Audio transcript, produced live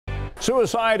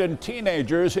Suicide in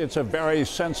teenagers, it's a very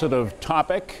sensitive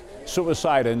topic.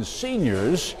 Suicide in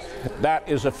seniors, that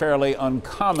is a fairly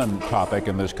uncommon topic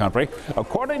in this country.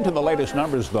 According to the latest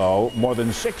numbers, though, more than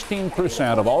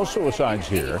 16% of all suicides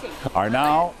here are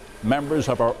now members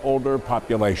of our older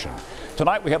population.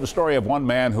 Tonight we have the story of one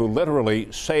man who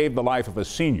literally saved the life of a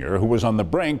senior who was on the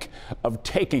brink of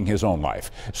taking his own life.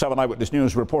 7 Eyewitness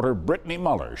News reporter Brittany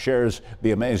Muller shares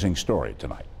the amazing story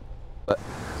tonight.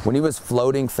 When he was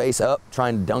floating face up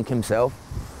trying to dunk himself,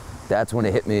 that's when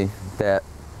it hit me that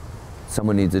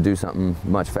someone needs to do something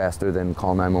much faster than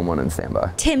call 911 and stand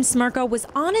by. Tim Smrka was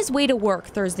on his way to work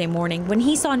Thursday morning when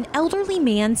he saw an elderly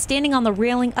man standing on the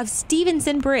railing of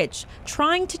Stevenson Bridge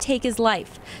trying to take his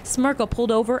life. Smrka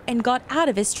pulled over and got out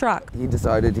of his truck. He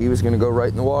decided he was going to go right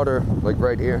in the water, like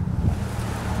right here.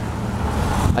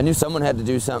 I knew someone had to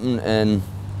do something, and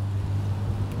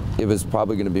it was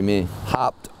probably going to be me.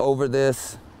 Hopped over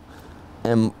this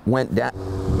and went down.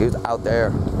 He was out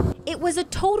there. It was a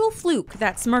total fluke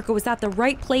that Smrka was at the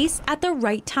right place at the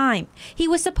right time. He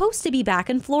was supposed to be back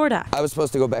in Florida. I was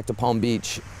supposed to go back to Palm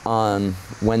Beach on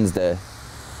Wednesday,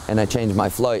 and I changed my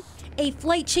flight. A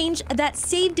flight change that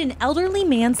saved an elderly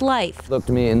man's life. Looked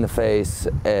me in the face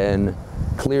and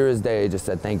clear as day just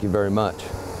said, "Thank you very much."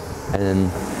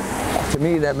 And to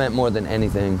me, that meant more than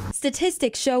anything.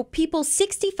 Statistics show people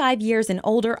 65 years and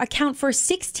older account for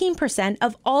 16%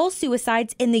 of all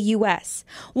suicides in the U.S.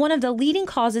 One of the leading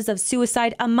causes of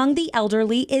suicide among the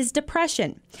elderly is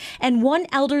depression. And one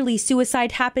elderly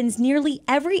suicide happens nearly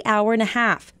every hour and a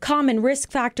half. Common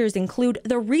risk factors include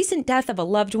the recent death of a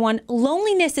loved one,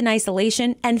 loneliness and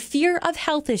isolation, and fear of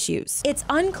health issues. It's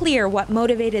unclear what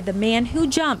motivated the man who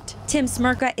jumped. Tim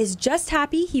Smrka is just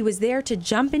happy he was there to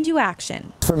jump into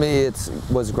action. For me,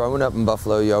 was growing up in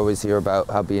Buffalo, you always hear about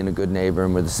how being a good neighbor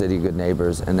and we're the city of good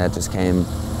neighbors, and that just came,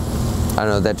 I don't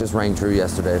know, that just rang true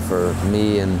yesterday for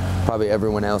me and probably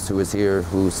everyone else who was here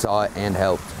who saw it and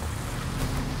helped.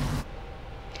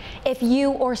 If you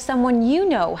or someone you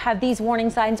know have these warning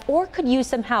signs or could use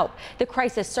some help, the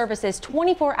Crisis Services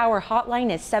 24-hour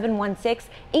hotline is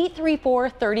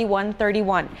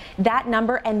 716-834-3131. That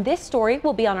number and this story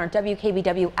will be on our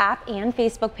WKBW app and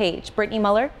Facebook page. Brittany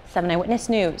Muller, 7 Eyewitness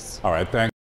News. All right,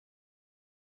 thanks.